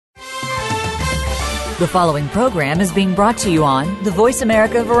The following program is being brought to you on the Voice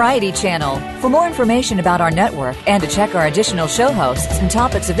America Variety Channel. For more information about our network and to check our additional show hosts and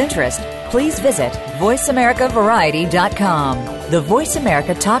topics of interest, please visit voiceamericavariety.com. The Voice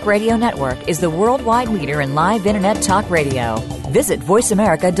America Talk Radio Network is the worldwide leader in live Internet talk radio. Visit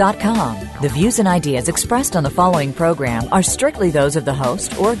voiceamerica.com. The views and ideas expressed on the following program are strictly those of the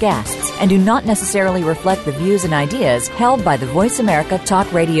host or guests and do not necessarily reflect the views and ideas held by the Voice America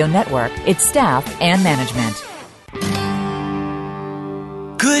Talk Radio Network, its staff, and management.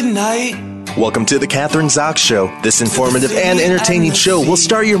 Good night. Welcome to the Catherine Zox Show. This informative and entertaining show will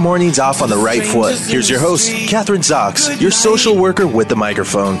start your mornings off on the right foot. Here's your host, Catherine Zox, your social worker with the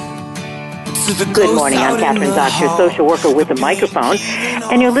microphone. Good morning. I'm Catherine Zox, your social worker with a microphone,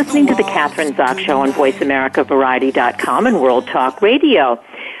 and you're listening to the Catherine Zox Show on VoiceAmericaVariety.com and World Talk Radio.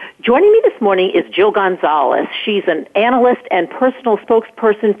 Joining me this morning is Jill Gonzalez. She's an analyst and personal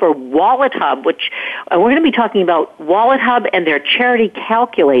spokesperson for Wallet Hub, which we're going to be talking about Wallet Hub and their charity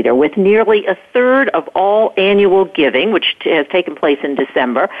calculator, with nearly a third of all annual giving, which has taken place in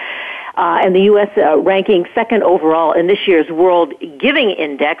December. And the U.S. Ranking second overall in this year's World Giving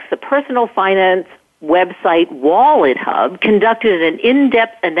Index. The personal finance website Wallet Hub conducted an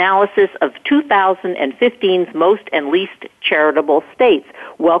in-depth analysis of 2015's most and least charitable states.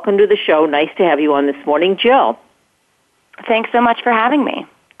 Welcome to the show. Nice to have you on this morning, Jill. Thanks so much for having me.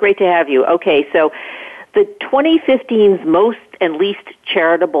 Great to have you. Okay, so the 2015's most and least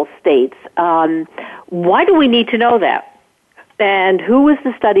charitable states. Why do we need to know that? And who was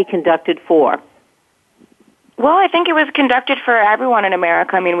the study conducted for? Well, I think it was conducted for everyone in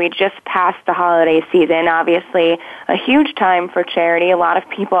America. I mean, we just passed the holiday season, obviously a huge time for charity. A lot of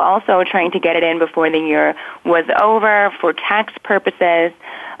people also trying to get it in before the year was over for tax purposes.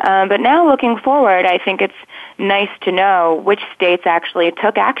 But now looking forward, I think it's nice to know which states actually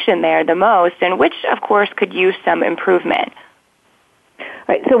took action there the most and which, of course, could use some improvement. All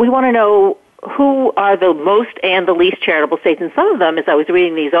right, so we want to know who are the most and the least charitable states. And some of them, as I was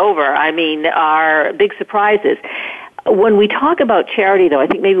reading these over, I mean, are big surprises. When we talk about charity, though, I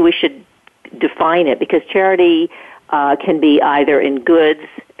think maybe we should define it, because charity can be either in goods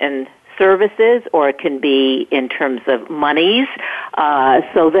and services, or it can be in terms of monies.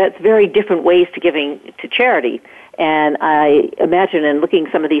 So that's very different ways to giving to charity. And I imagine in looking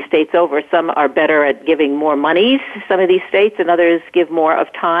some of these states over, some are better at giving more monies, some of these states, and others give more of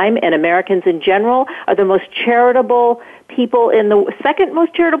time. And Americans in general are the most charitable people second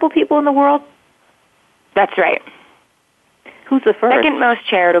most charitable people in the world? That's right. Who's the first? Second most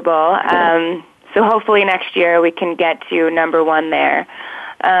charitable. So hopefully next year we can get to number one there.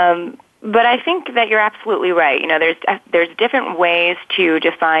 But I think that you're absolutely right. You know, there's different ways to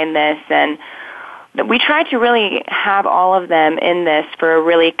define this, and we try to really have all of them in this for a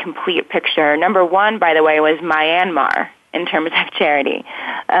really complete picture. Number one, by the way, was Myanmar in terms of charity.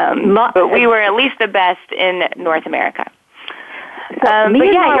 But we were at least the best in North America. But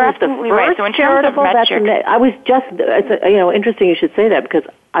yeah, you're absolutely right. So in terms of metrics, I was just, interesting you should say that, because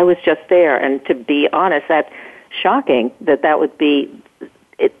I was just there, and to be honest, that's shocking that would be.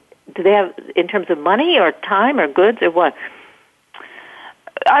 Do they have, in terms of money or time or goods or what?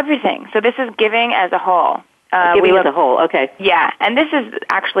 Everything. So this is giving as a whole. Giving as a whole, okay. Yeah, and this is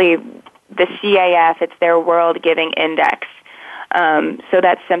actually the CAF. It's their World Giving Index. So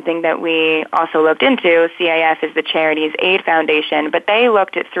that's something that we also looked into. CAF is the Charities Aid Foundation, but they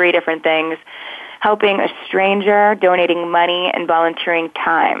looked at three different things: helping a stranger, donating money, and volunteering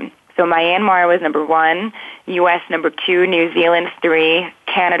time. So Myanmar was number one, U.S. number two, New Zealand 3,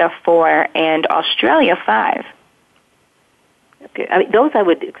 Canada 4, and Australia 5. Okay, I mean, those I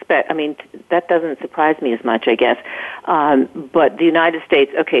would expect. I mean, that doesn't surprise me as much, I guess. But the United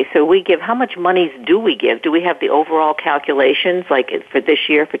States, okay, so we give, how much monies do we give? Do we have the overall calculations, like for this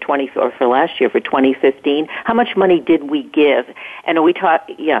year, or for last year, for 2015? How much money did we give? And are we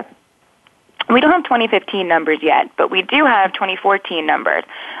yeah. We don't have 2015 numbers yet, but we do have 2014 numbers.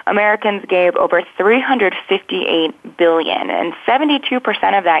 Americans gave over $358 billion, and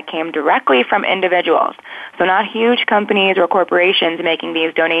 72% of that came directly from individuals. So not huge companies or corporations making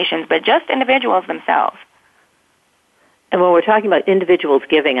these donations, but just individuals themselves. And when we're talking about individuals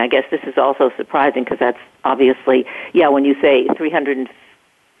giving, I guess this is also surprising, because that's obviously, when you say $350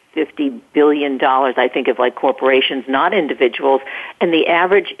 billion, I think of like corporations, not individuals. And the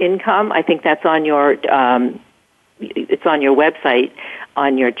average income, I think that's on your, it's on your website,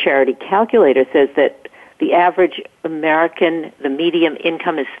 on your charity calculator, says that the average American, the median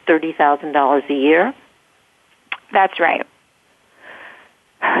income is $30,000 a year. That's right.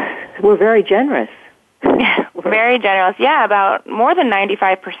 We're very generous. Very generous. Yeah, about more than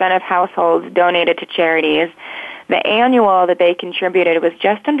 95% of households donated to charities. The annual that they contributed was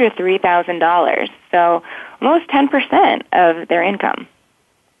just under $3,000, so almost 10% of their income.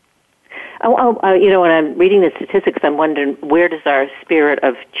 When I'm reading the statistics, I'm wondering, where does our spirit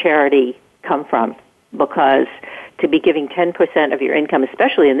of charity come from? Because to be giving 10% of your income,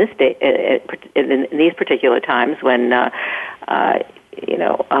 especially in this day, in these particular times when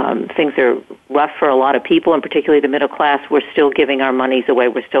things are rough for a lot of people, and particularly the middle class, we're still giving our monies away.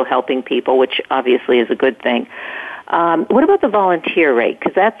 We're still helping people, which obviously is a good thing. What about the volunteer rate?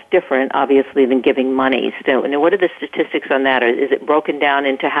 Because that's different, obviously, than giving money. So, what are the statistics on that? Or is it broken down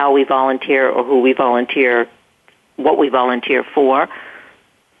into how we volunteer or who we volunteer, what we volunteer for?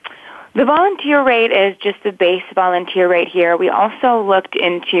 The volunteer rate is just the base volunteer rate here. We also looked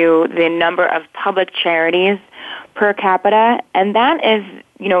into the number of public charities per capita, and that is,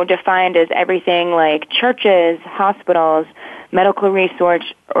 defined as everything like churches, hospitals, medical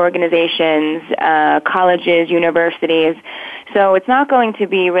research organizations, colleges, universities. So it's not going to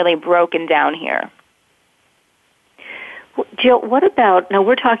be really broken down here. Jill, what about, now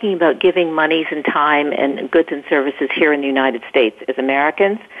we're talking about giving monies and time and goods and services here in the United States as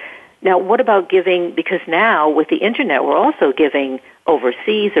Americans. Now, what about giving, because now with the Internet, we're also giving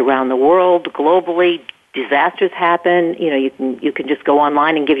overseas, around the world, globally. Disasters happen. You can just go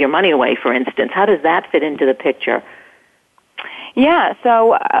online and give your money away, for instance. How does that fit into the picture? Yeah,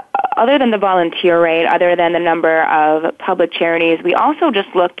 so other than the volunteer rate, other than the number of public charities, we also just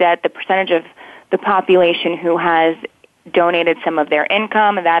looked at the percentage of the population who has donated some of their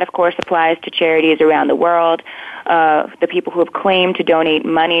income, and that, of course, applies to charities around the world. The people who have claimed to donate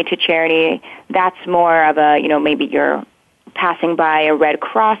money to charity, that's more of a, maybe you're passing by a Red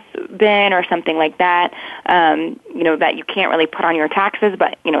Cross bin or something like that, that you can't really put on your taxes,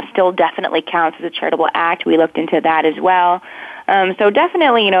 but, still definitely counts as a charitable act. We looked into that as well. So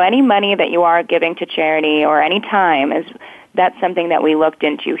definitely, any money that you are giving to charity or any time, that's something that we looked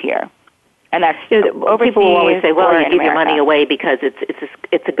into here. And that's overseas. People will always say, "Well, you give your money away because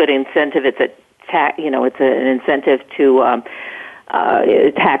it's a good incentive. It's an incentive to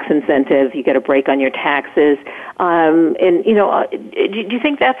tax incentive. You get a break on your taxes." Do you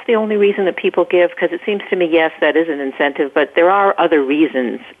think that's the only reason that people give? Because it seems to me, yes, that is an incentive, but there are other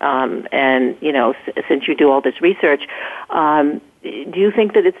reasons. Since you do all this research, do you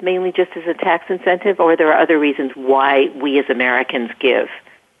think that it's mainly just as a tax incentive, or there are other reasons why we as Americans give?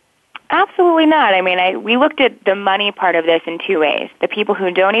 Absolutely not. I mean, we looked at the money part of this in two ways. The people who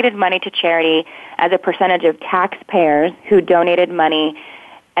donated money to charity as a percentage of taxpayers who donated money,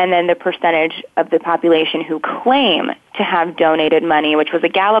 and then the percentage of the population who claim to have donated money, which was a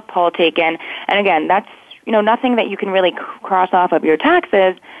Gallup poll taken. And again, that's, nothing that you can really cross off of your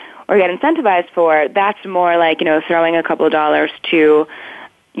taxes or get incentivized for. That's more like, throwing a couple of dollars to,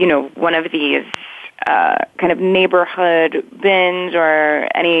 one of these kind of neighborhood bins or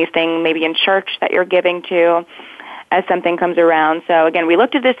anything maybe in church that you're giving to as something comes around. So again, we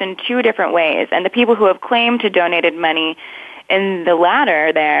looked at this in two different ways, and the people who have claimed to donated money in the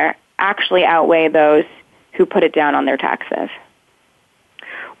latter there actually outweigh those who put it down on their taxes.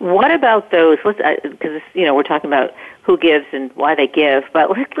 What about those, because we're talking about who gives and why they give,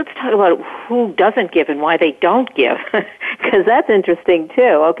 but let's talk about who doesn't give and why they don't give, because that's interesting too.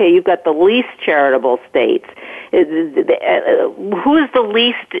 Okay, you've got the least charitable states. Who is the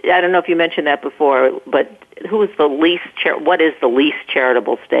least, I don't know if you mentioned that before, but who is the least, what is the least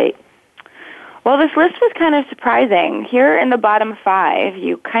charitable state? Well, this list was kind of surprising. Here in the bottom 5,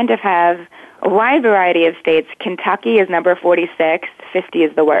 you kind of have a wide variety of states. Kentucky is number 46, 50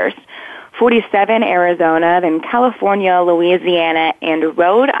 is the worst. 47, Arizona, then California, Louisiana, and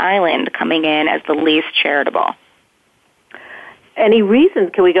Rhode Island coming in as the least charitable. Any reason?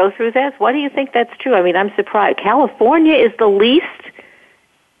 Can we go through this? Why do you think that's true? I mean, I'm surprised. California is the least?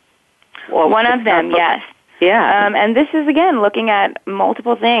 Well, one of them, yes. Yeah. And this is, again, looking at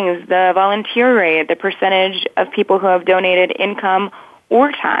multiple things, the volunteer rate, the percentage of people who have donated income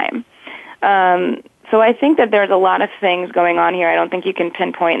or time. So I think that there's a lot of things going on here. I don't think you can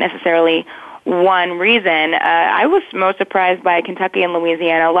pinpoint necessarily one reason. I was most surprised by Kentucky and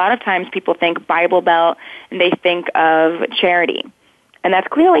Louisiana. A lot of times people think Bible Belt and they think of charity. And that's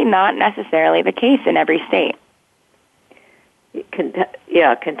clearly not necessarily the case in every state.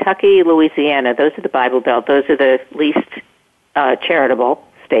 Yeah, Kentucky, Louisiana, those are the Bible Belt. Those are the least charitable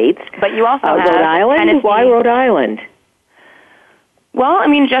states. But you also have Rhode Island? Tennessee. Why Rhode Island? Well, I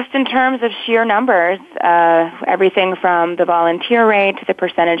mean, just in terms of sheer numbers, everything from the volunteer rate to the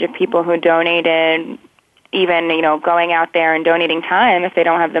percentage of people who donated even, going out there and donating time if they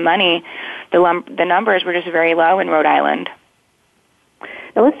don't have the money. The numbers were just very low in Rhode Island.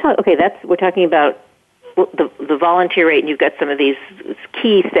 Now let's talk, we're talking about the volunteer rate, and you've got some of these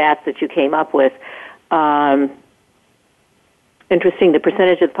key stats that you came up with. Interesting, the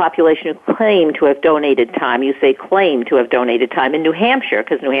percentage of the population who claim to have donated time, you say claim to have donated time, in New Hampshire,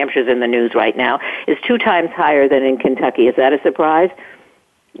 because New Hampshire's in the news right now, is 2 times higher than in Kentucky. Is that a surprise?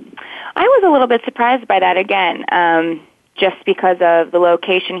 I was a little bit surprised by that again, just because of the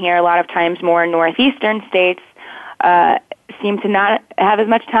location here. A lot of times more northeastern states seem to not have as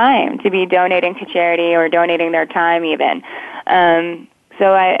much time to be donating to charity or donating their time even. And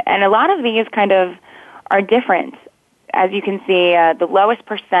a lot of these kind of are different. As you can see, the lowest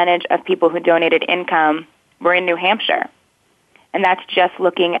percentage of people who donated income were in New Hampshire. And that's just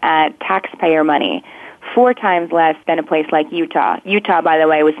looking at taxpayer money, 4 times less than a place like Utah. Utah, by the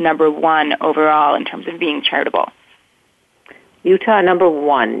way, was number 1 overall in terms of being charitable. Utah, number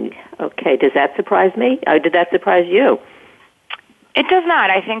 1. Okay, does that surprise me? Or did that surprise you? It does not.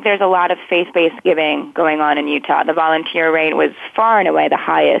 I think there's a lot of faith-based giving going on in Utah. The volunteer rate was far and away the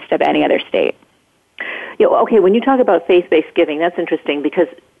highest of any other state. Yeah, okay, when you talk about faith-based giving, that's interesting because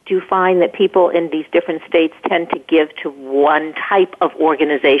do you find that people in these different states tend to give to one type of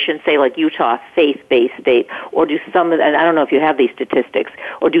organization, say like Utah, faith-based state, or do some, and I don't know if you have these statistics,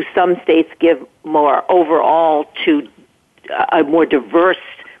 or do some states give more overall to a more diverse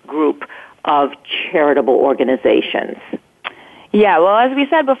group of charitable organizations? Yeah, well, as we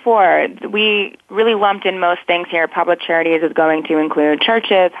said before, we really lumped in most things here. Public charities is going to include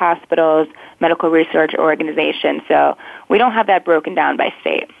churches, hospitals, medical research organizations. So we don't have that broken down by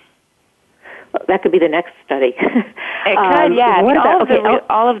state. Well, that could be the next study. It could, yeah.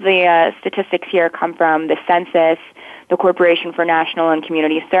 All of the statistics here come from the Census, the Corporation for National and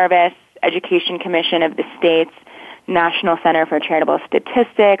Community Service, Education Commission of the States, National Center for Charitable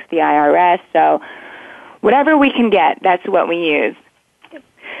Statistics, the IRS. So whatever we can get, that's what we use.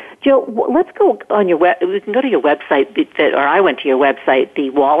 Jill, let's go on your we can go to your website, or I went to your website, the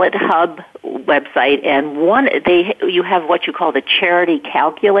Wallet Hub website, and you have what you call the charity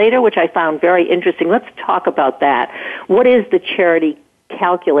calculator, which I found very interesting. Let's talk about that. What is the charity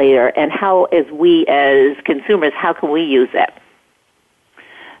calculator, and how, as we as consumers, how can we use it?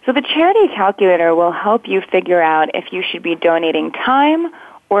 So the charity calculator will help you figure out if you should be donating time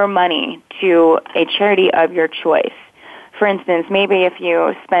or money to a charity of your choice. For instance, maybe if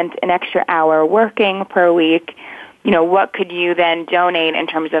you spent an extra hour working per week, what could you then donate in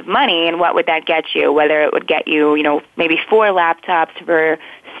terms of money, and what would that get you? Whether it would get you, maybe 4 laptops for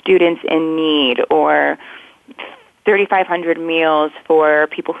students in need, or 3,500 meals for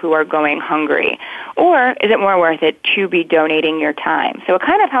people who are going hungry? Or is it more worth it to be donating your time? So it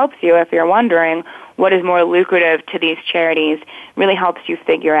kind of helps you if you're wondering what is more lucrative to these charities, really helps you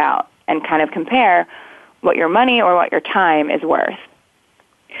figure out and kind of compare what your money or what your time is worth.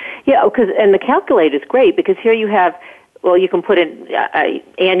 Yeah, and the calculator is great because here you have, you can put in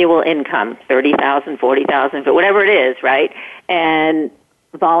annual income, 30,000, 40,000, but whatever it is, right? And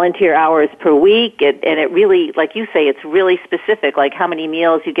volunteer hours per week, and it really, like you say, it's really specific, like how many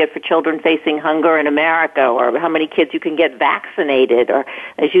meals you get for children facing hunger in America, or how many kids you can get vaccinated, or,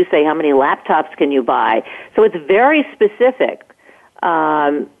 as you say, how many laptops can you buy. So it's very specific.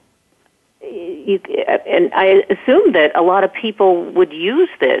 And I assume that a lot of people would use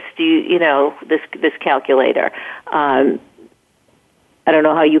this. This calculator? I don't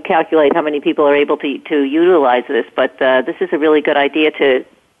know how you calculate how many people are able to utilize this, but this is a really good idea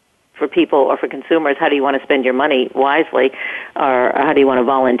for people or for consumers. How do you want to spend your money wisely, or how do you want to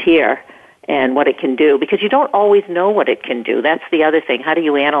volunteer, and what it can do? Because you don't always know what it can do. That's the other thing. How do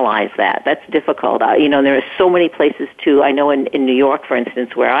you analyze that? That's difficult. There are so many places too. I know in New York, for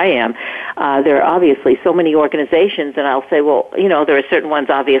instance, where I am, there are obviously so many organizations, and I'll say, there are certain ones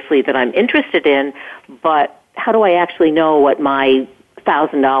obviously that I'm interested in, but how do I actually know what my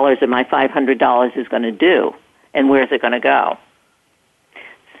 $1,000 or my $500 is going to do, and where is it going to go?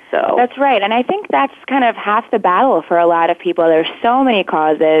 So that's right, and I think that's kind of half the battle for a lot of people. There's so many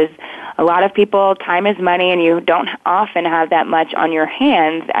causes. A lot of people, time is money, and you don't often have that much on your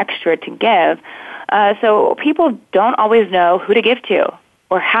hands extra to give. So people don't always know who to give to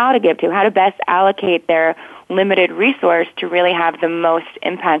or how to give to, how to best allocate their limited resource to really have the most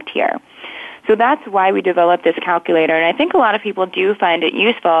impact here. So that's why we developed this calculator, and I think a lot of people do find it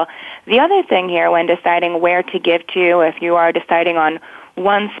useful. The other thing here when deciding where to give to, if you are deciding on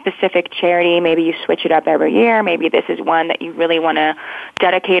one specific charity, maybe you switch it up every year, maybe this is one that you really want to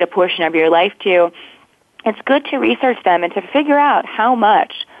dedicate a portion of your life to, it's good to research them and to figure out how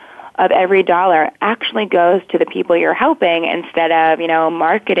much of every dollar actually goes to the people you're helping instead of,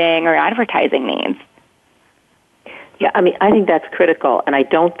 marketing or advertising needs. Yeah, I mean, I think that's critical, and I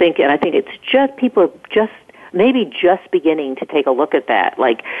think it's just, people are just maybe just beginning to take a look at that.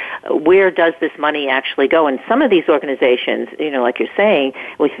 Like, where does this money actually go? And some of these organizations, like you're saying,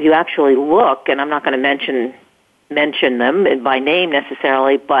 if you actually look, and I'm not going to mention them by name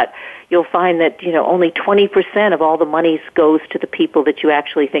necessarily, but you'll find that, only 20% of all the monies goes to the people that you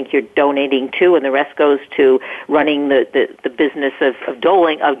actually think you're donating to, and the rest goes to running the business of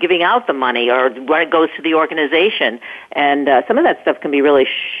giving out the money, or it goes to the organization. And some of that stuff can be really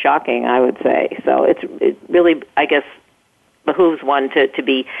shocking, I would say. So it really, I guess, behooves one to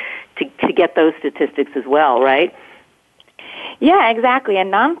get those statistics as well, right? Yeah, exactly.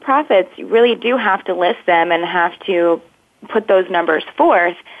 And nonprofits really do have to list them and have to put those numbers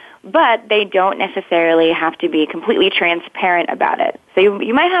forth, but they don't necessarily have to be completely transparent about it. So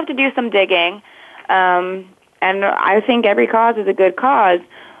you might have to do some digging, and I think every cause is a good cause,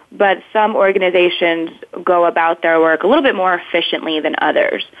 but some organizations go about their work a little bit more efficiently than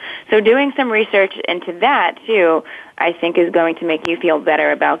others. So doing some research into that, too, I think is going to make you feel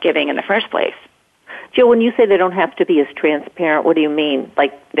better about giving in the first place. Jill, when you say they don't have to be as transparent, what do you mean?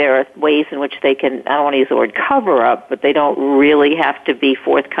 Like, there are ways in which they can, I don't want to use the word cover up, but they don't really have to be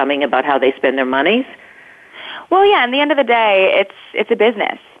forthcoming about how they spend their monies? Well, yeah, at the end of the day, it's a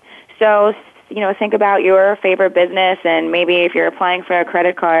business. So, think about your favorite business, and maybe if you're applying for a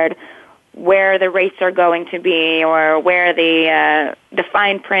credit card, where the rates are going to be, or where the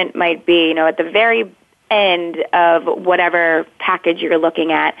fine print might be, at the very end of whatever package you're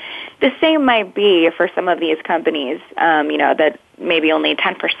looking at. The same might be for some of these companies, that maybe only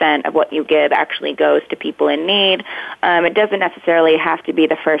 10% of what you give actually goes to people in need. It doesn't necessarily have to be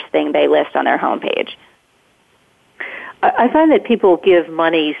the first thing they list on their homepage. I find that people give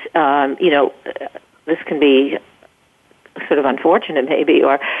monies, this can be sort of unfortunate maybe,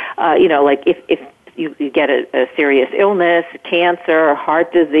 or, like if you get a serious illness, cancer,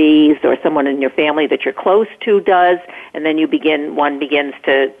 heart disease, or someone in your family that you're close to does, and then one begins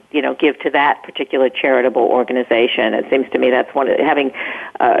to, give to that particular charitable organization. It seems to me that's having,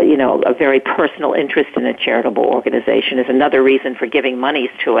 a very personal interest in a charitable organization is another reason for giving monies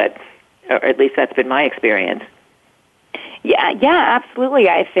to it, or at least that's been my experience. Yeah, absolutely.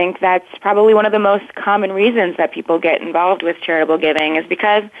 I think that's probably one of the most common reasons that people get involved with charitable giving is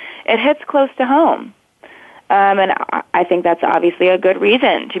because it hits close to home. And I think that's obviously a good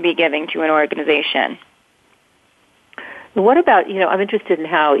reason to be giving to an organization. What about, I'm interested in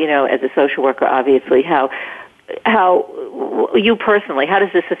how, as a social worker, obviously, how you personally, how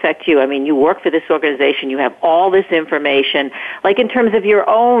does this affect you? I mean, you work for this organization, you have all this information, like in terms of your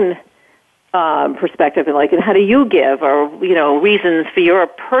own perspective, and how do you give, or reasons for your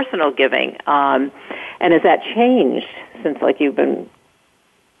personal giving, and has that changed since you've been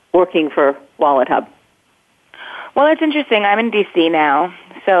working for Wallet Hub? Well, it's interesting. I'm in D.C. now,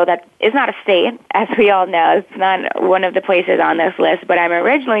 so that is not a state, as we all know. It's not one of the places on this list, but I'm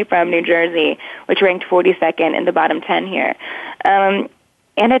originally from New Jersey, which ranked 42nd in the bottom 10 here. And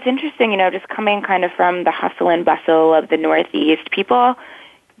it's interesting, just coming kind of from the hustle and bustle of the Northeast, people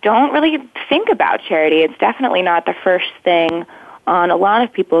don't really think about charity. It's definitely not the first thing on a lot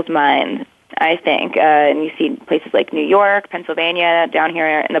of people's minds, I think. And you see places like New York, Pennsylvania, down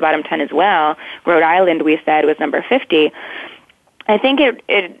here in the bottom 10 as well. Rhode Island, we said, was number 50. I think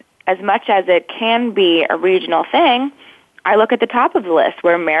it as much as it can be a regional thing, I look at the top of the list,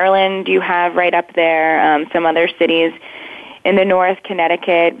 where Maryland you have right up there, some other cities in the north,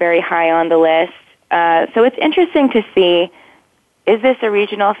 Connecticut, very high on the list. So it's interesting to see, is this a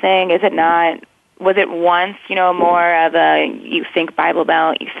regional thing? Is it not? Was it once, more of a, you think Bible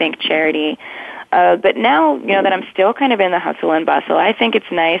Belt, you think charity? But now, that I'm still kind of in the hustle and bustle, I think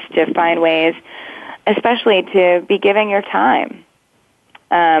it's nice to find ways, especially to be giving your time.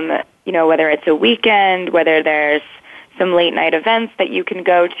 Whether it's a weekend, whether there's some late night events that you can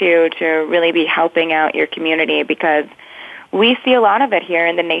go to really be helping out your community, because we see a lot of it here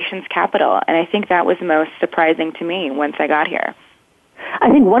in the nation's capital, and I think that was most surprising to me once I got here.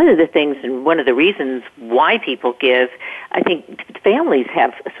 I think one of the things and one of the reasons why people give, I think families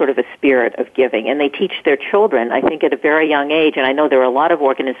have sort of a spirit of giving, and they teach their children, I think, at a very young age. And I know there are a lot of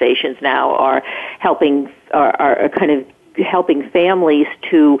organizations now are helping families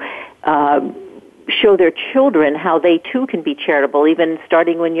to show their children how they too can be charitable, even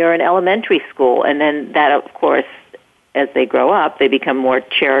starting when you're in elementary school. And then that, of course, as they grow up, they become more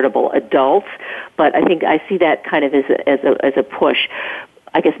charitable adults. But I think I see that kind of as a push.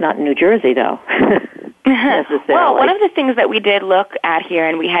 I guess not in New Jersey, though. necessarily. Well, one of the things that we did look at here,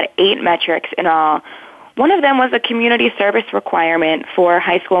 and we had 8 metrics in all, one of them was a community service requirement for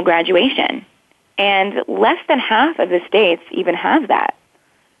high school graduation. And less than half of the states even have that.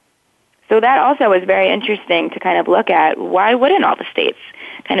 So that also is very interesting to kind of look at. Why wouldn't all the states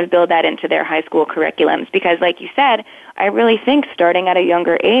kind of build that into their high school curriculums? Because like you said, I really think starting at a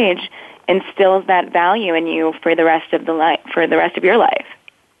younger age instills that value in you for the rest of your life.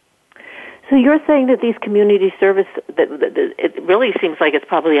 So you're saying that these community service, that it really seems like it's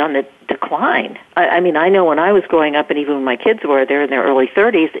probably on the decline. I mean, I know when I was growing up, and even when my kids were there in their early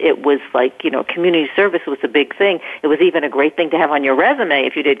 30s, it was like, community service was a big thing. It was even a great thing to have on your resume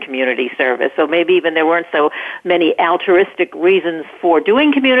if you did community service. So maybe even there weren't so many altruistic reasons for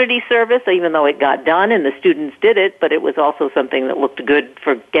doing community service, even though it got done and the students did it, but it was also something that looked good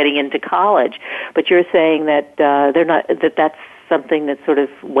for getting into college. But you're saying that that's something that sort of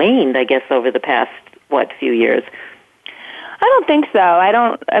waned, I guess, over the past, few years? I don't think so. I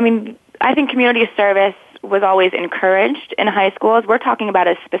think community service was always encouraged in high schools. We're talking about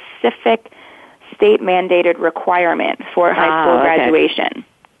a specific state-mandated requirement for high school graduation.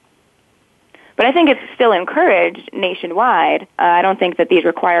 But I think it's still encouraged nationwide. I don't think that these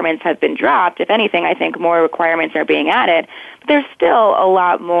requirements have been dropped. If anything, I think more requirements are being added. But there's still a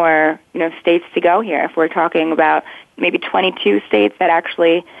lot more, states to go here. If we're talking about maybe 22 states that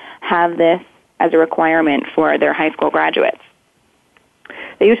actually have this as a requirement for their high school graduates.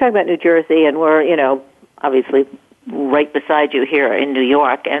 Now, you're talking about New Jersey, and we're, obviously right beside you here in New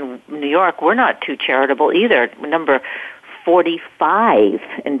York. And New York, we're not too charitable either. We're number 45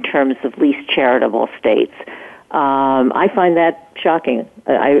 in terms of least charitable states. I find that shocking.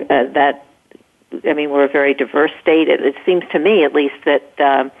 We're a very diverse state. It seems to me, at least,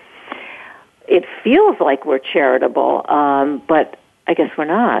 that it feels like we're charitable, but I guess we're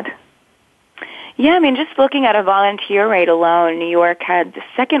not. Yeah, just looking at a volunteer rate alone, New York had the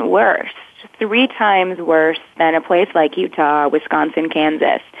second worst, 3 times worse than a place like Utah, Wisconsin,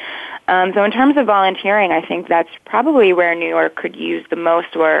 Kansas. So in terms of volunteering, I think that's probably where New York could use the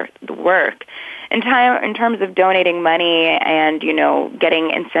most work. In terms of donating money and,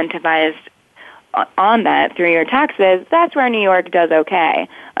 getting incentivized on that through your taxes, that's where New York does okay,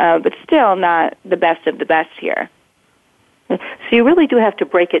 but still not the best of the best here. So you really do have to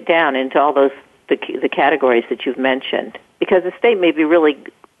break it down into all those the categories that you've mentioned, because the state may be really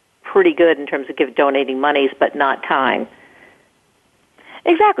pretty good in terms of donating monies, but not time.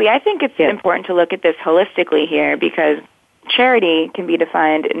 Exactly. I think it's important to look at this holistically here, because charity can be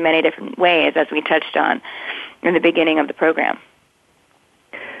defined in many different ways, as we touched on in the beginning of the program.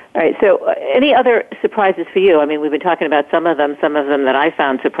 All right, so any other surprises for you? We've been talking about some of them that I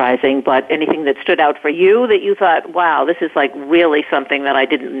found surprising, but anything that stood out for you that you thought, wow, this is like really something that I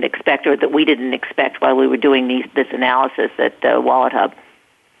didn't expect, or that we didn't expect while we were doing this analysis at Wallet Hub?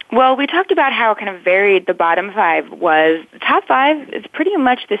 Well, we talked about how kind of varied the bottom 5 was. The top 5 is pretty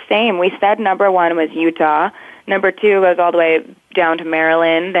much the same. We said number 1 was Utah. Number 2 goes all the way down to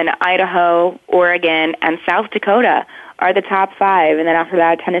Maryland. Then Idaho, Oregon, and South Dakota are the top 5. And then after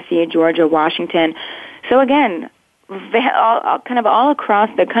that, Tennessee, Georgia, Washington. So again, all across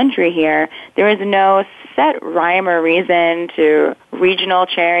the country here, there is no set rhyme or reason to regional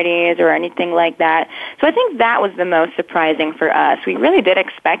charities or anything like that. So I think that was the most surprising for us. We really did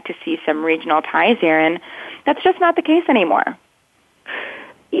expect to see some regional ties here, and that's just not the case anymore.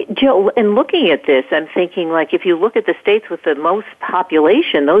 Jill, in looking at this, I'm thinking, like, if you look at the states with the most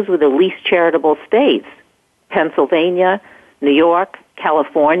population, those were the least charitable states. Pennsylvania, New York,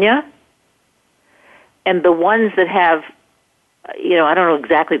 California. And the ones that have, I don't know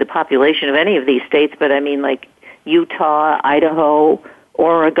exactly the population of any of these states, but like Utah, Idaho,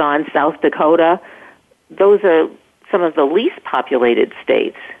 Oregon, South Dakota, those are some of the least populated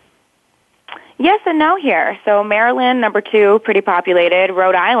states. Yes and no here. So Maryland, number 2, pretty populated.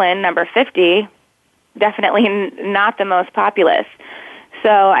 Rhode Island, number 50, definitely not the most populous.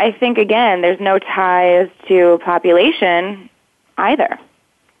 So I think, again, there's no ties to population either.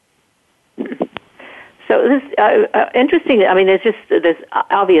 So this interesting. There's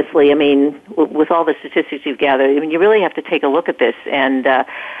obviously. With all the statistics you've gathered, you really have to take a look at this. And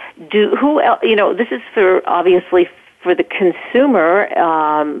this is obviously for the consumer.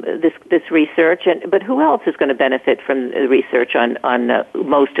 This research, but who else is going to benefit from the research on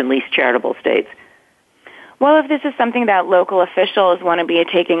most and least charitable states? Well, if this is something that local officials want to be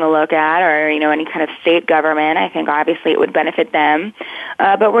taking a look at, or, any kind of state government, I think obviously it would benefit them.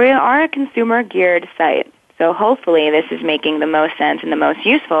 But we are a consumer-geared site, so hopefully this is making the most sense and the most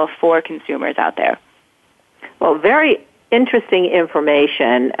useful for consumers out there. Well, very interesting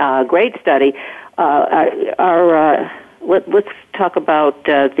information. Great study. Let's talk about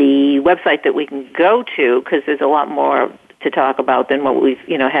the website that we can go to, because there's a lot more to talk about than what we've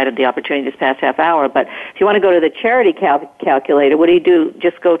had the opportunity this past half hour. But if you want to go to the charity calculator, what do?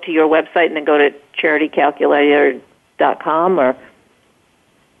 Just go to your website and then go to charitycalculator.com, or?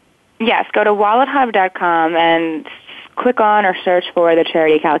 Yes, go to wallethub.com and click on or search for the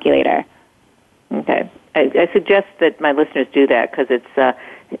charity calculator. Okay. I suggest that my listeners do that, because it's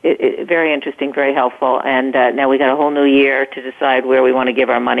very interesting, very helpful, and now we got a whole new year to decide where we want to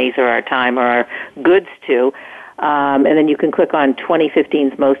give our monies or our time or our goods to. And then you can click on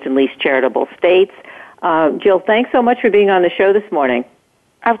 2015's most and least charitable states. Jill, thanks so much for being on the show this morning.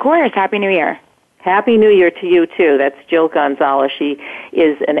 Of course. Happy New Year. Happy New Year to you, too. That's Jill Gonzalez. She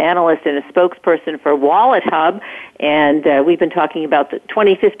is an analyst and a spokesperson for Wallet Hub, and we've been talking about the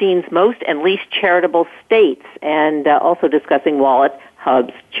 2015's most and least charitable states, and also discussing Wallet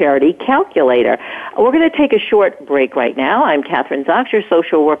Hub's charity calculator. We're going to take a short break right now. I'm Catherine Zox, your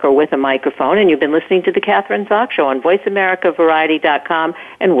social worker with a microphone, and you've been listening to The Catherine Zox Show on VoiceAmericaVariety.com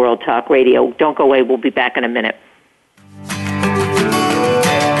and World Talk Radio. Don't go away. We'll be back in a minute.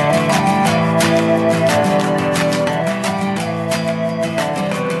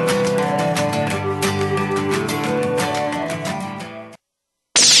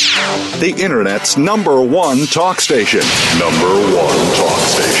 The Internet's #1 talk station. #1 talk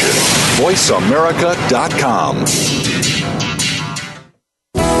station. VoiceAmerica.com.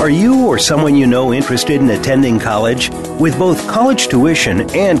 Are you or someone you know interested in attending college? With both college tuition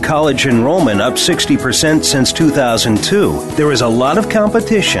and college enrollment up 60% since 2002, there is a lot of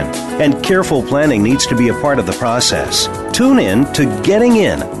competition, and careful planning needs to be a part of the process. Tune in to Getting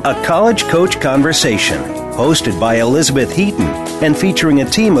In, a college coach conversation, hosted by Elizabeth Heaton and featuring a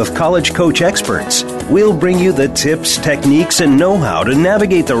team of college coach experts. We'll bring you the tips, techniques, and know-how to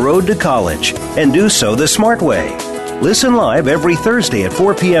navigate the road to college and do so the smart way. Listen live every Thursday at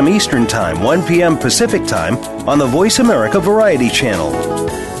 4 p.m. Eastern Time, 1 p.m. Pacific Time on the Voice America Variety Channel.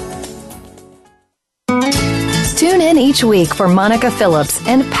 Tune in each week for Monica Phillips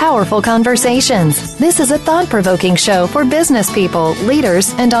and Powerful Conversations. This is a thought-provoking show for business people,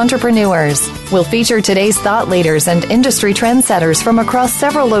 leaders, and entrepreneurs. We'll feature today's thought leaders and industry trendsetters from across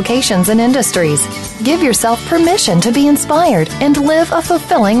several locations and industries. Give yourself permission to be inspired and live a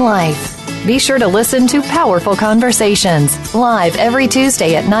fulfilling life. Be sure to listen to Powerful Conversations, live every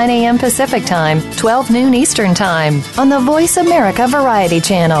Tuesday at 9 a.m. Pacific Time, 12 noon Eastern Time, on the Voice America Variety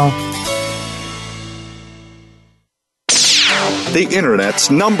Channel. The Internet's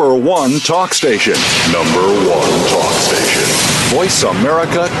 #1 talk station. #1 talk station.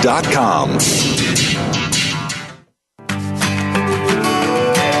 VoiceAmerica.com.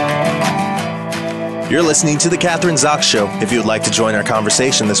 You're listening to The Catherine Zox Show. If you would like to join our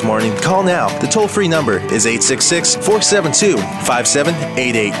conversation this morning, call now. The toll-free number is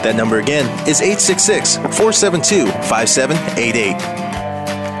 866-472-5788. That number again is 866-472-5788.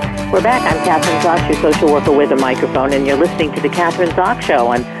 We're back. I'm Catherine Zox, your social worker with a microphone, and you're listening to The Catherine Zox Show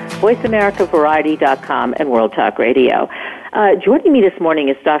on VoiceAmericaVariety.com and World Talk Radio. Joining me this morning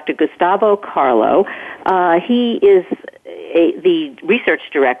is Dr. Gustavo Carlo. He is the research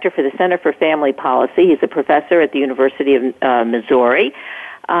director for the Center for Family Policy. He's a professor at the University of Missouri.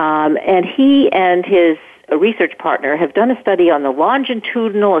 And he and his research partner have done a study on the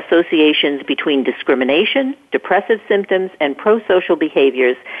longitudinal associations between discrimination, depressive symptoms, and pro-social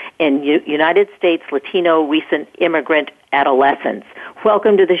behaviors in United States Latino recent immigrant adolescents.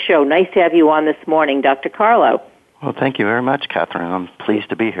 Welcome to the show. Nice to have you on this morning, Dr. Carlo. Well, thank you very much, Catherine. I'm pleased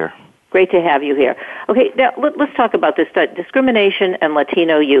to be here. Great to have you here. Okay, now let's talk about this discrimination and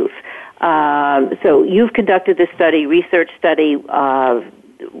Latino youth. So you've conducted this study, research study. What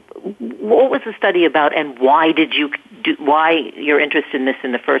was the study about, and why did you why you're interested in this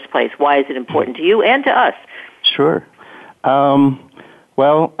in the first place? Why is it important to you and to us? Sure. I've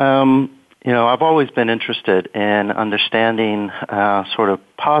always been interested in understanding sort of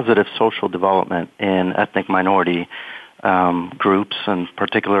positive social development in ethnic minority groups, and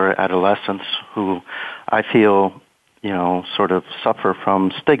particular adolescents who I feel, sort of suffer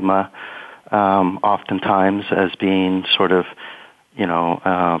from stigma oftentimes as being sort of,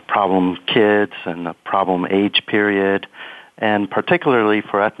 problem kids and a problem age period, and particularly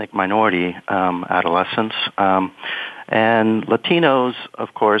for ethnic minority adolescents. And Latinos,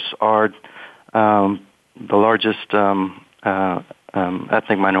 of course, are the largest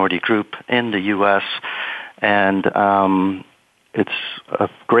ethnic minority group in the U.S., and it's of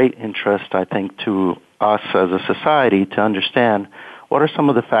great interest, I think, to us as a society to understand what are some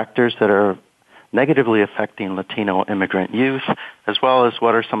of the factors that are negatively affecting Latino immigrant youth, as well as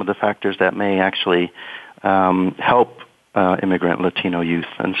what are some of the factors that may actually help immigrant Latino youth.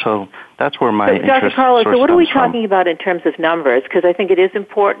 And so that's where my interest Dr. Carlos, so what are we from. talking about in terms of numbers? Because I think it is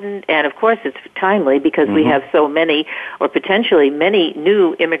important, and of course it's timely because we have so many, or potentially many,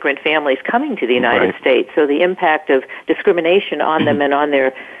 new immigrant families coming to the United States. So the impact of discrimination on them and on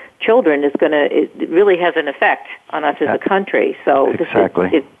their children is it really has an effect on us as a country. So exactly.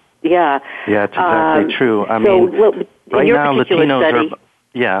 It's exactly true. I mean, right now Latinos study,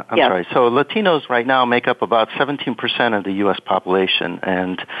 I'm sorry. So Latinos right now make up about 17% of the U.S. population,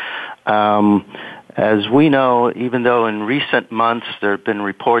 and as we know, even though in recent months there have been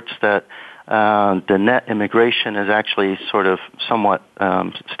reports that the net immigration is actually sort of somewhat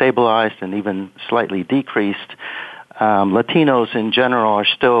stabilized and even slightly decreased, Latinos in general are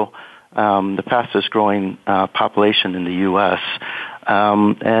still the fastest growing population in the U.S.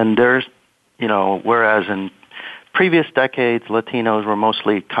 And there's, whereas in previous decades, Latinos were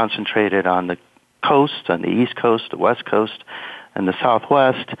mostly concentrated on the coast, on the East Coast, the West Coast, and the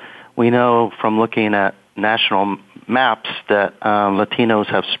Southwest. We know from looking at national maps that Latinos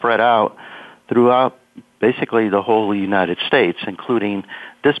have spread out throughout basically the whole United States, including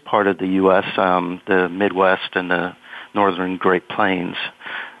this part of the U.S., the Midwest and the northern Great Plains.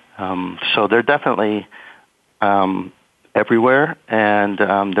 So they're definitely everywhere, and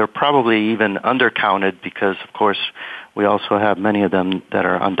they're probably even undercounted because, of course, we also have many of them that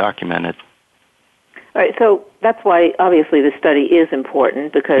are undocumented. All right, so that's why, obviously, this study is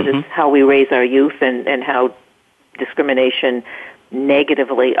important because it's how we raise our youth and how discrimination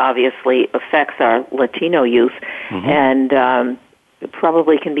negatively, obviously, affects our Latino youth, and it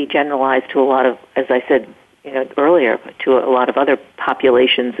probably can be generalized to a lot of, as I said earlier, to a lot of other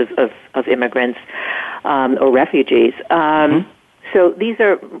populations of immigrants or refugees. So these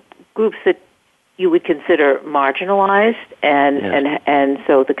are groups that you would consider marginalized, and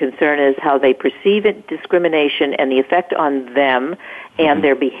so the concern is how they perceive it, discrimination and the effect on them and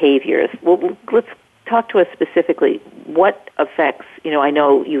their behaviors. Well, let's talk to us specifically. What affects, I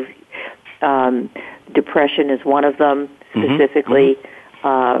know you've, depression is one of them specifically,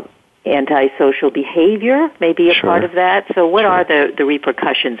 antisocial behavior may be a part of that. So what are the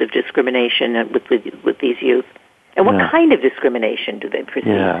repercussions of discrimination with these youth? And what kind of discrimination do they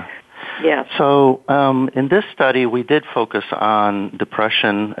perceive? So in this study, we did focus on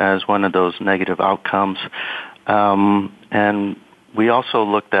depression as one of those negative outcomes. And we also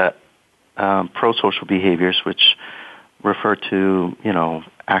looked at prosocial behaviors, which refer to,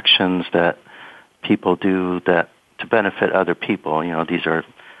 actions that people do that to benefit other people. These are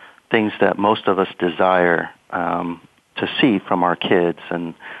things that most of us desire to see from our kids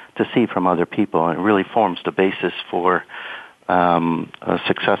and to see from other people. And it really forms the basis for a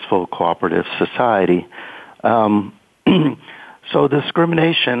successful cooperative society. So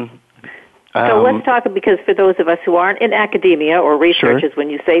discrimination. So let's talk, because for those of us who aren't in academia or researchers, when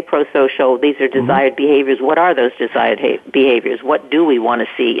you say prosocial, these are desired behaviors. What are those desired behaviors? What do we want to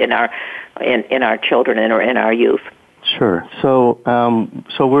see in our children or in our youth? Sure. So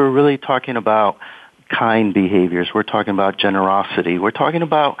we're really talking about kind behaviors. We're talking about generosity. We're talking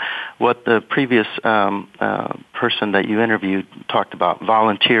about what the previous person that you interviewed talked about: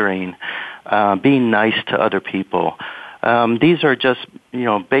 volunteering, being nice to other people. These are just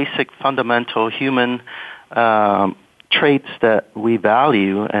basic, fundamental human traits that we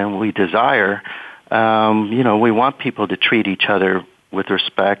value and we desire. We want people to treat each other with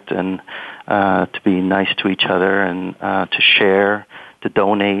respect and to be nice to each other and to share, to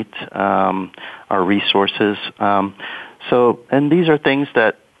donate our resources. And these are things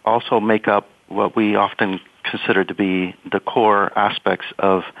that also make up what we often consider to be the core aspects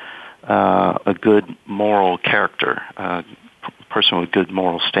of a good moral character, a person with good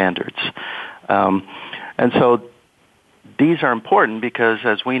moral standards. And so these are important because,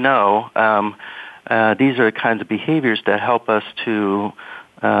 as we know, these are the kinds of behaviors that help us to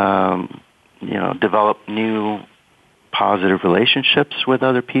develop new positive relationships with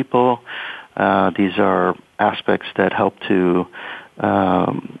other people. These are aspects that help to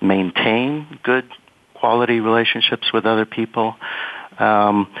maintain good quality relationships with other people.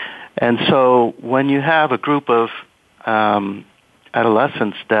 And so when you have a group of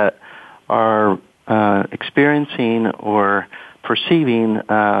adolescents that are experiencing or perceiving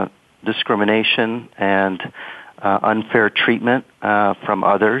discrimination and unfair treatment from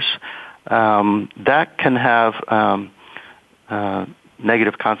others, that can have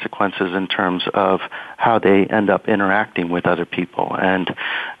negative consequences in terms of how they end up interacting with other people, and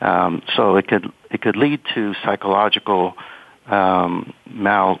so it could lead to psychological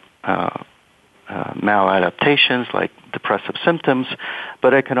maladaptations like depressive symptoms,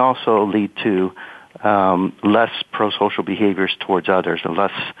 but it can also lead to less pro-social behaviors towards others, and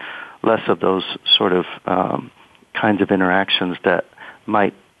less of those sort of kinds of interactions that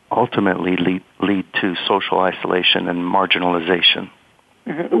might ultimately lead to social isolation and marginalization.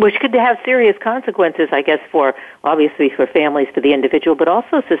 Mm-hmm. Which could have serious consequences, I guess, obviously for families, for the individual, but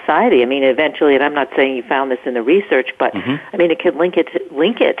also society. I mean, eventually, and I'm not saying you found this in the research, but I mean, it could link it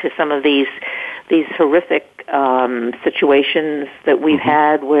to some of these horrific situations that we've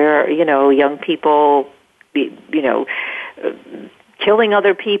had, where young people, killing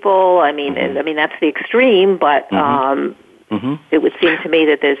other people. I mean, that's the extreme, but it would seem to me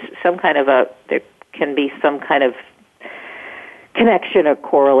that there can be some kind of connection or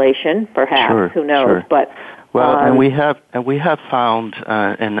correlation, perhaps. Sure, who knows? Sure. But and we have found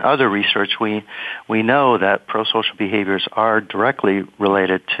in other research we know that pro-social behaviors are directly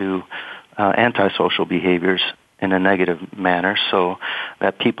related to antisocial behaviors in a negative manner. So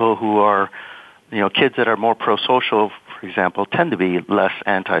that people who are kids that are more pro-social, for example, tend to be less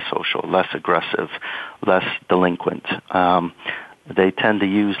antisocial, less aggressive, less delinquent. They tend to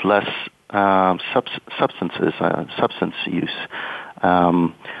use less substance use.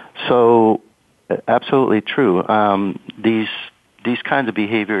 So absolutely true. These kinds of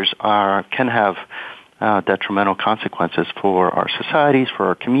behaviors can have detrimental consequences for our societies, for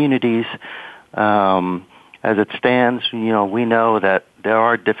our communities. As it stands, we know that there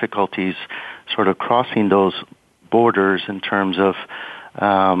are difficulties sort of crossing those borders in terms of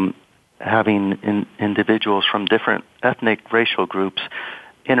having individuals from different ethnic, racial groups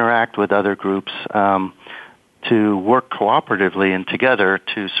interact with other groups to work cooperatively and together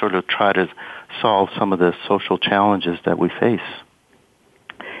to sort of try to solve some of the social challenges that we face.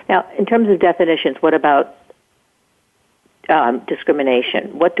 Now, in terms of definitions, what about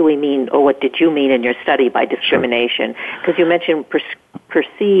discrimination? What do we mean, or what did you mean in your study by discrimination? Because you mentioned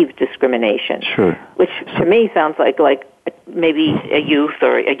perceived discrimination, which to me sounds like maybe a youth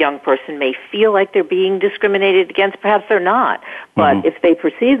or a young person may feel like they're being discriminated against. Perhaps they're not, but if they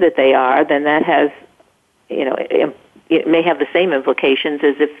perceive that they are, then that has, it may have the same implications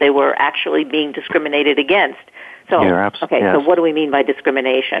as if they were actually being discriminated against. So, so what do we mean by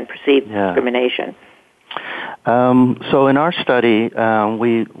discrimination, perceived discrimination? So in our study,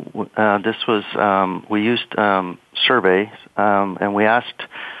 we used surveys, and we asked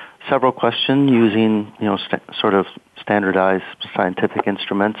several questions using sort of standardized scientific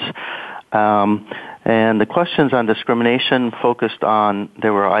instruments. And the questions on discrimination focused on,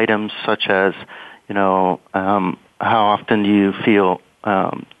 there were items such as, how often do you feel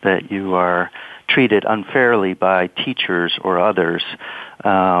that you are treated unfairly by teachers or others,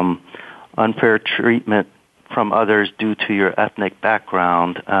 unfair treatment from others due to your ethnic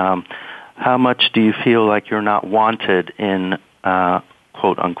background, how much do you feel like you're not wanted in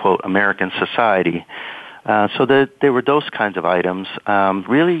quote-unquote American society. So there were those kinds of items.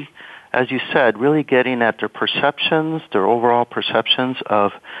 Really, as you said, really getting at their perceptions, their overall perceptions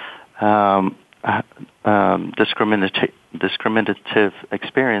of discriminative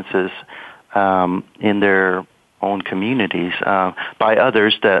experiences in their own communities by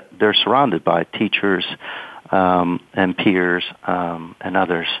others that they're surrounded by, teachers and peers and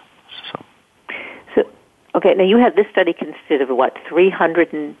others. So, okay, now you have this study consisted of what,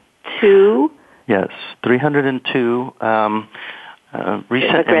 302? Yes, 302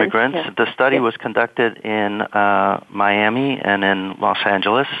 recent immigrants. Yeah. The study was conducted in Miami and in Los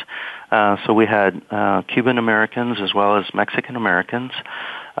Angeles. So we had Cuban Americans as well as Mexican Americans.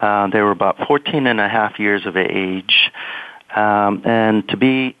 They were about 14 and a half years of age. And to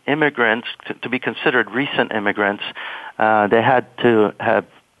be immigrants, to be considered recent immigrants, they had to have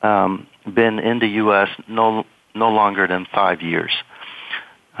been in the U.S. no longer than 5 years.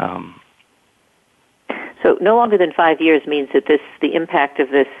 So no longer than 5 years means that the impact of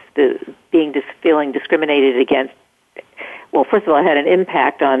this, feeling discriminated against, well, first of all, it had an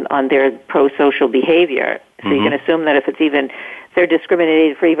impact on their pro-social behavior. So you can assume that if they're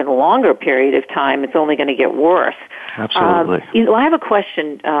discriminated for even a longer period of time, it's only going to get worse. Absolutely. I have a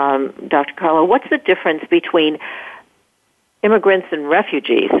question, Dr. Carlo. What's the difference between immigrants and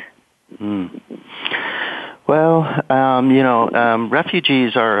refugees? Well,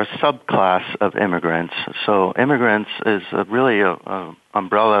 refugees are a subclass of immigrants. So immigrants is really a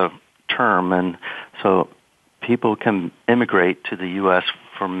umbrella term, and so people can immigrate to the U.S.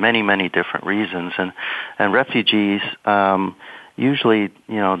 for many, many different reasons. And refugees, usually,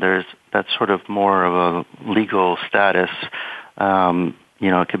 that's sort of more of a legal status.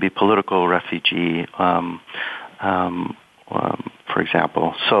 It could be political refugee, for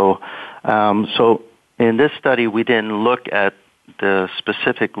example. So in this study, we didn't look at the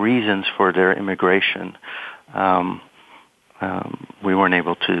specific reasons for their immigration. We weren't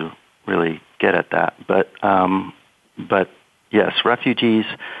able to really get at that. But yes, refugees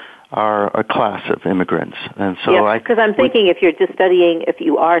are a class of immigrants. And so because I'm thinking if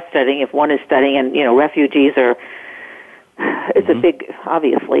one is studying, and, refugees are, it's a big,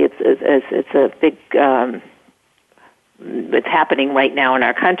 obviously, it's a big, it's happening right now in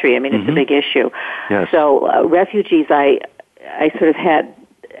our country. I mean, it's a big issue. Yes. So refugees, I sort of had,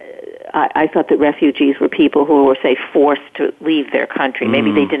 I thought that refugees were people who were, say, forced to leave their country.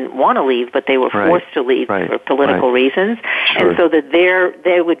 Maybe they didn't want to leave, but they were forced to leave for political reasons. Sure. And so that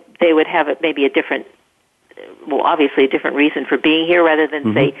they would have maybe a different, obviously a different reason for being here rather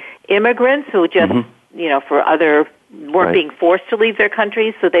than, say, immigrants who just, for other, weren't being forced to leave their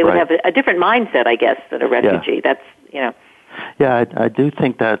countries. So they would have a different mindset, I guess, than a refugee. Yeah. That's, Yeah, I do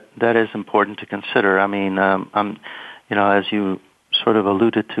think that is important to consider. I mean, as you sort of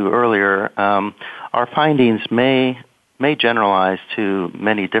alluded to earlier, our findings may generalize to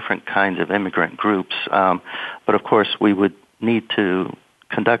many different kinds of immigrant groups, but of course we would need to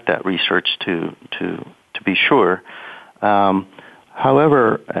conduct that research to be sure.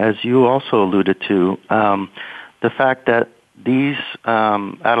 However, as you also alluded to, the fact that these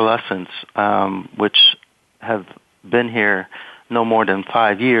adolescents, which have been here no more than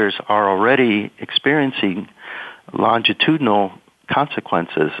 5 years, are already experiencing longitudinal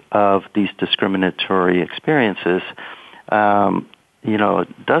consequences of these discriminatory experiences,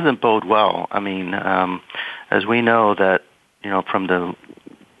 doesn't bode well. I mean, as we know that, from the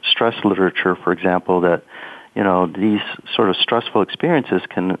stress literature, for example, that, these sort of stressful experiences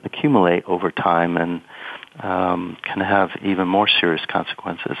can accumulate over time and can have even more serious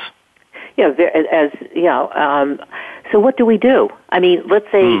consequences. So what do we do? I mean,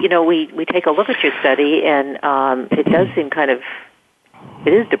 let's say, we take a look at your study, and it does seem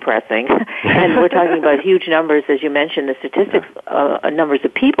it is depressing. And we're talking about huge numbers, as you mentioned, the statistics, numbers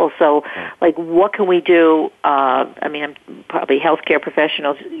of people. So, what can we do? I'm probably healthcare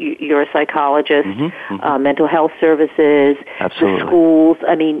professionals. You're a psychologist, mental health services, Absolutely. The schools.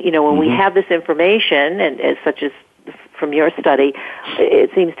 I mean, when we have this information, and such as from your study,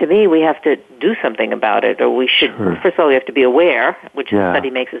 it seems to me we have to do something about it, or we should, first of all, we have to be aware, which the study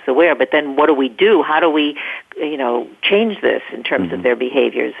makes us aware, but then what do we do? How do we, change this in terms of their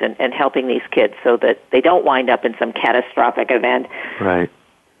behaviors and helping these kids so that they don't wind up in some catastrophic event? Right.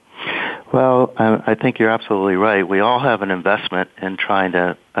 Well, I think you're absolutely right. We all have an investment in trying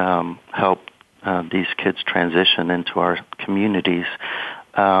to help these kids transition into our communities.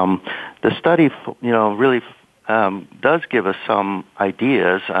 The study, really does give us some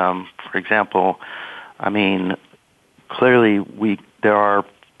ideas. For example, I mean, clearly there are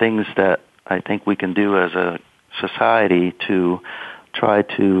things that I think we can do as a society to try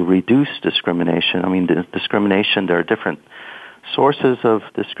to reduce discrimination. I mean, discrimination, there are different sources of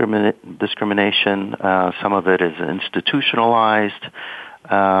discrimination. Some of it is institutionalized.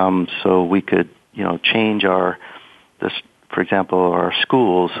 So we could, change for example, our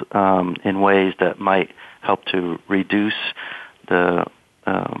schools in ways that might help to reduce the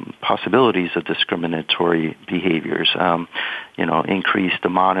possibilities of discriminatory behaviors. Increase the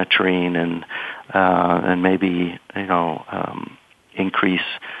monitoring and maybe increase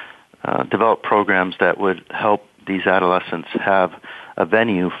develop programs that would help these adolescents have a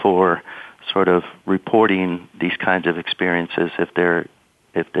venue for sort of reporting these kinds of experiences if they're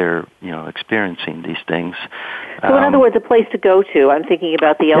experiencing these things. So in other words, a place to go to. I'm thinking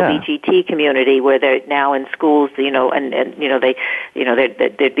about the LGBT community where they're now in schools, there'd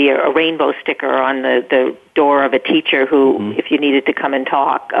be a rainbow sticker on the door of a teacher who, if you needed to come and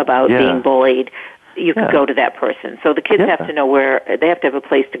talk about being bullied, you could go to that person. So the kids have to know they have to have a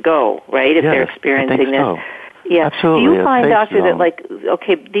place to go, right? If they're experiencing this. So. Yeah. Absolutely. Do you find, doctor, that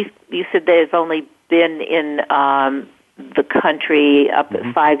you said they've only been in the country up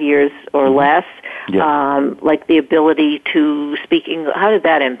to 5 years or less, the ability to speak English, how did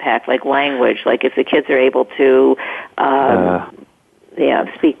that impact, language? If the kids are able to,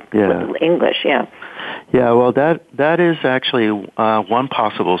 speak English, Yeah, well, that is actually one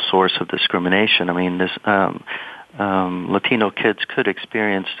possible source of discrimination. I mean, this Latino kids could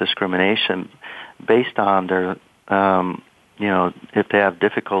experience discrimination based on their, if they have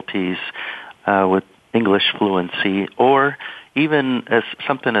difficulties with English fluency, or even as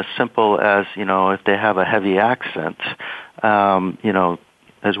something as simple as, if they have a heavy accent.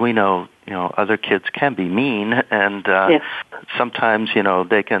 As we know, other kids can be mean, and sometimes,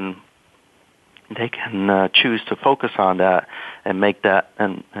 they can, they can choose to focus on that and make that,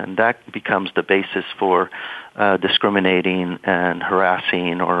 and that becomes the basis for discriminating and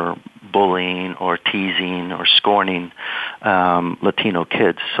harassing or bullying or teasing or scorning Latino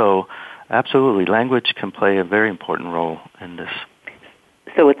kids. So absolutely, language can play a very important role in this.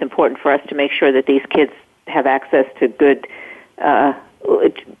 So it's important for us to make sure that these kids have access to good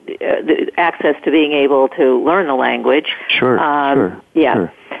access to being able to learn the language. Sure. Yeah.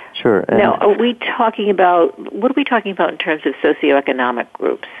 Sure. Now, what are we talking about in terms of socioeconomic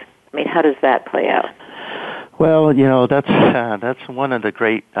groups? I mean, how does that play out? Well, that's one of the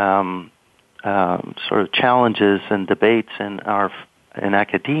great sort of challenges and debates in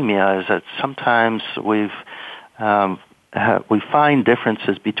academia is that sometimes we find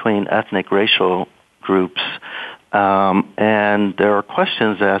differences between ethnic racial groups, and there are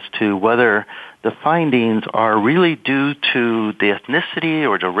questions as to whether the findings are really due to the ethnicity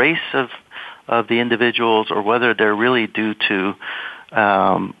or the race of the individuals, or whether they're really due to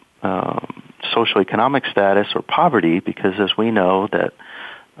socioeconomic status or poverty, because as we know that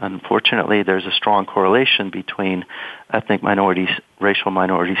unfortunately there's a strong correlation between ethnic minorities, racial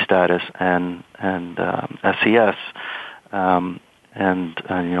minority status, and SES,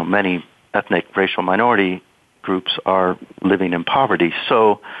 many ethnic racial minority groups are living in poverty.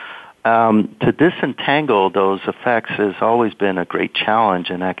 So to disentangle those effects has always been a great challenge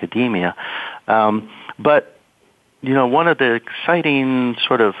in academia. But one of the exciting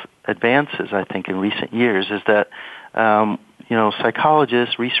sort of advances, I think, in recent years is that,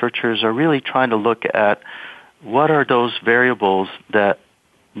 psychologists, researchers are really trying to look at what are those variables that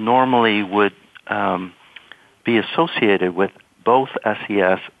normally would be associated with both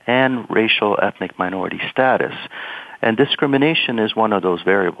SES and racial ethnic minority status. And discrimination is one of those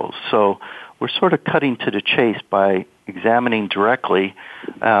variables. So we're sort of cutting to the chase by examining directly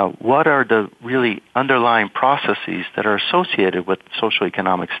what are the really underlying processes that are associated with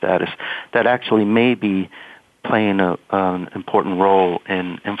socioeconomic status that actually may be playing an important role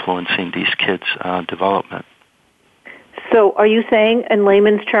in influencing these kids' development. So are you saying, in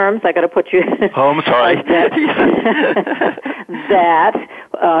layman's terms, I got to put you... Oh, I'm sorry. that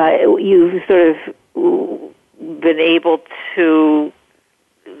you've sort of been able to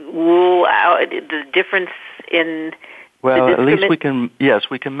rule out the difference in... Well, at least we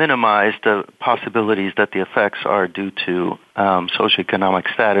can minimize the possibilities that the effects are due to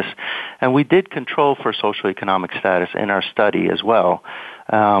socioeconomic status. And we did control for socioeconomic status in our study as well.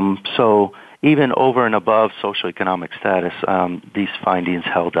 So even over and above socioeconomic status, these findings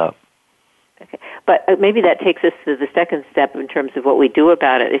held up. Okay. But maybe that takes us to the second step in terms of what we do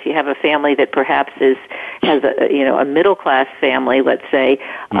about it. If you have a family that perhaps has a middle class family, let's say,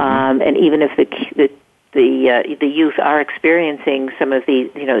 and even if the youth are experiencing some of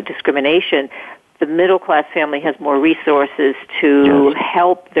the discrimination, the middle class family has more resources to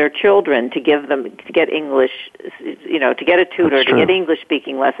help their children, to get English, to get a tutor, to get English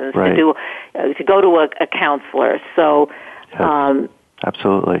speaking lessons, to go to a counselor. So,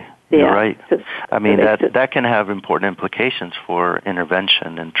 absolutely. You're right. I mean, that can have important implications for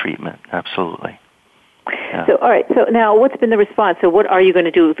intervention and treatment. Absolutely. Yeah. So, all right. So now, what's been the response? So, what are you going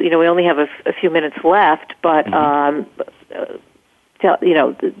to do? We only have a few minutes left, but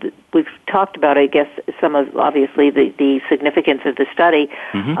we've talked about, I guess, some of obviously the significance of the study.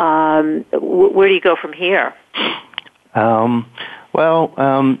 Where do you go from here?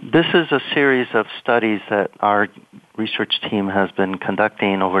 This is a series of studies that our research team has been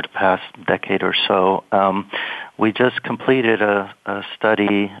conducting over the past decade or so. We just completed a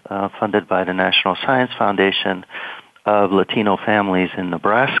study funded by the National Science Foundation of Latino families in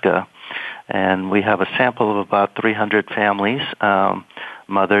Nebraska, and we have a sample of about 300 families,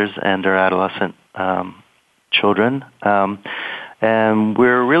 mothers and their adolescent children, and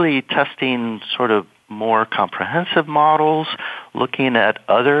we're really testing sort of more comprehensive models, looking at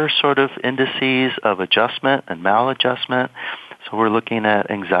other sort of indices of adjustment and maladjustment. So we're looking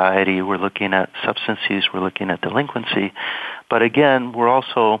at anxiety, we're looking at substance use, we're looking at delinquency. But again, we're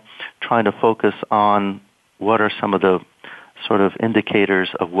also trying to focus on what are some of the sort of indicators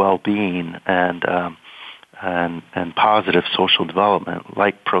of well-being and positive social development,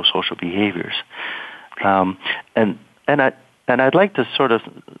 like pro-social behaviors. And I'd like to sort of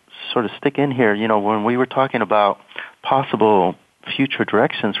stick in here, when we were talking about possible future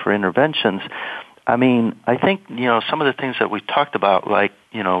directions for interventions, I mean, I think, some of the things that we talked about, like,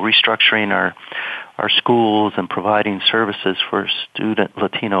 restructuring our schools and providing services for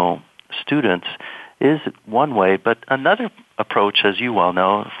Latino students is one way, but another approach, as you well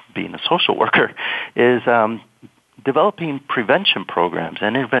know, being a social worker, is developing prevention programs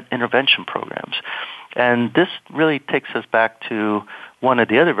and intervention programs. And this really takes us back to one of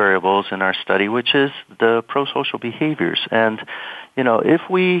the other variables in our study, which is the pro-social behaviors. And, if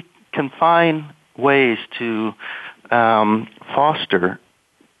we can find ways to foster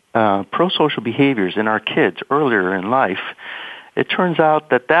pro-social behaviors in our kids earlier in life, it turns out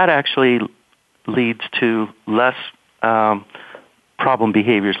that actually leads to less problem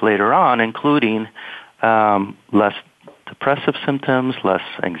behaviors later on, including less depressive symptoms, less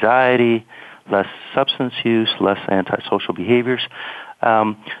anxiety, less substance use, less antisocial behaviors.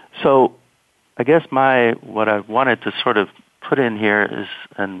 So I guess what I wanted to sort of put in here is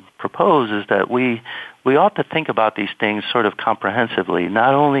and propose is that we ought to think about these things sort of comprehensively,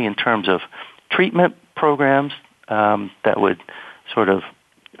 not only in terms of treatment programs that would sort of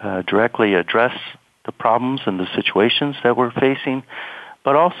directly address the problems and the situations that we're facing,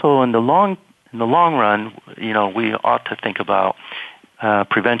 but also in the long run, we ought to think about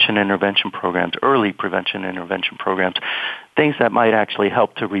prevention intervention programs, early prevention intervention programs, things that might actually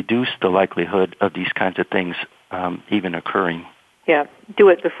help to reduce the likelihood of these kinds of ththings even occurring. Yeah, do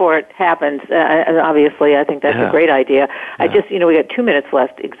it before it happens. And obviously, I think that's a great idea. Yeah. I just, we got 2 minutes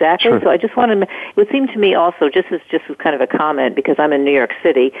left exactly. Sure. So I just wanted to, it would seem to me also, just as kind of a comment, because I'm in New York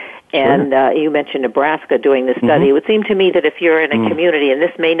City, and you mentioned Nebraska doing this study. It would seem to me that if you're in a community, and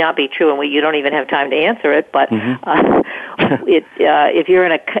this may not be true, and you don't even have time to answer it, but if you're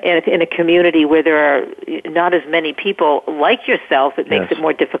in a community where there are not as many people like yourself, it makes it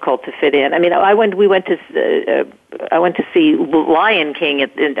more difficult to fit in. I mean, I went to see Lion King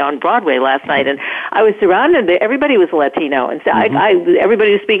on Broadway last night, and I was surrounded. Everybody was Latino, and so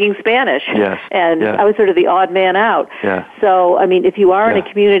everybody was speaking Spanish, and I was sort of the odd man out. Yeah. So, I mean, if you are in a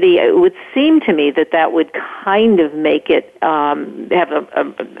community, it would seem to me that would kind of make it have a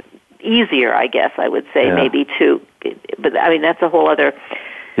easier, I guess I would say, maybe too. But I mean, that's a whole other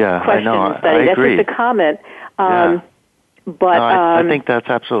question and study. That's just a comment. But I think that's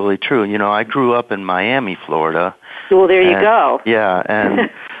absolutely true. I grew up in Miami, Florida. Well, there you go. Yeah,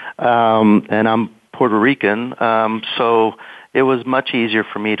 and and I'm Puerto Rican, so it was much easier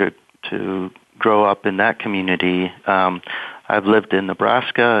for me to grow up in that community. I've lived in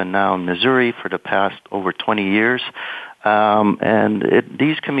Nebraska and now in Missouri for the past over 20 years. And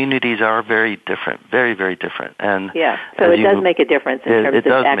these communities are very different, very, very different. And so it does make a difference in terms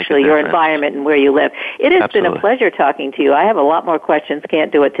of actually your environment and where you live. It has been a pleasure talking to you. I have a lot more questions,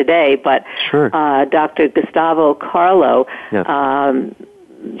 can't do it today, but Dr. Gustavo Carlo,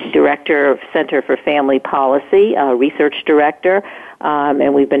 Director of Center for Family Policy, Research Director,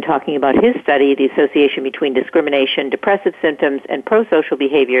 and we've been talking about his study, the association between discrimination, depressive symptoms, and pro-social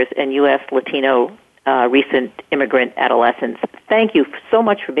behaviors in U.S. Latino recent immigrant adolescents. Thank you so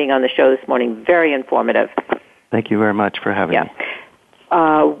much for being on the show this morning. Very informative. Thank you very much for having me.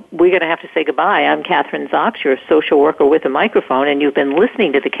 We're going to have to say goodbye. I'm Catherine Zox, your social worker with a microphone, and you've been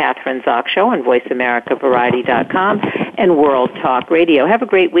listening to The Catherine Zox Show on VoiceAmericaVariety.com and World Talk Radio. Have a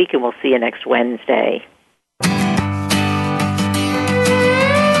great week, and we'll see you next Wednesday.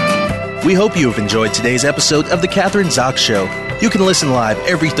 We hope you have enjoyed today's episode of The Catherine Zox Show. You can listen live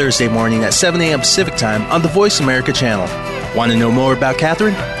every Thursday morning at 7 a.m. Pacific Time on the Voice America channel. Want to know more about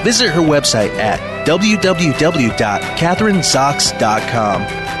Catherine? Visit her website at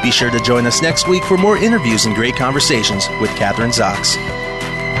www.catherinezox.com. Be sure to join us next week for more interviews and great conversations with Catherine Zox.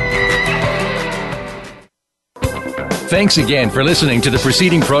 Thanks again for listening to the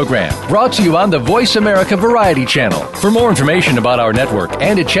preceding program, brought to you on the Voice America Variety Channel. For more information about our network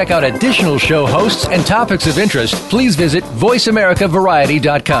and to check out additional show hosts and topics of interest, please visit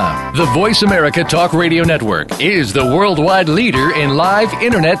VoiceAmericaVariety.com. The Voice America Talk Radio Network is the worldwide leader in live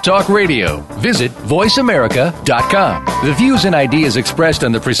Internet talk radio. Visit VoiceAmerica.com. The views and ideas expressed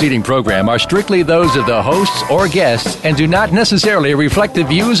on the preceding program are strictly those of the hosts or guests and do not necessarily reflect the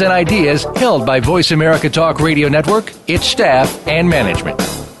views and ideas held by Voice America Talk Radio Network, its staff, and management.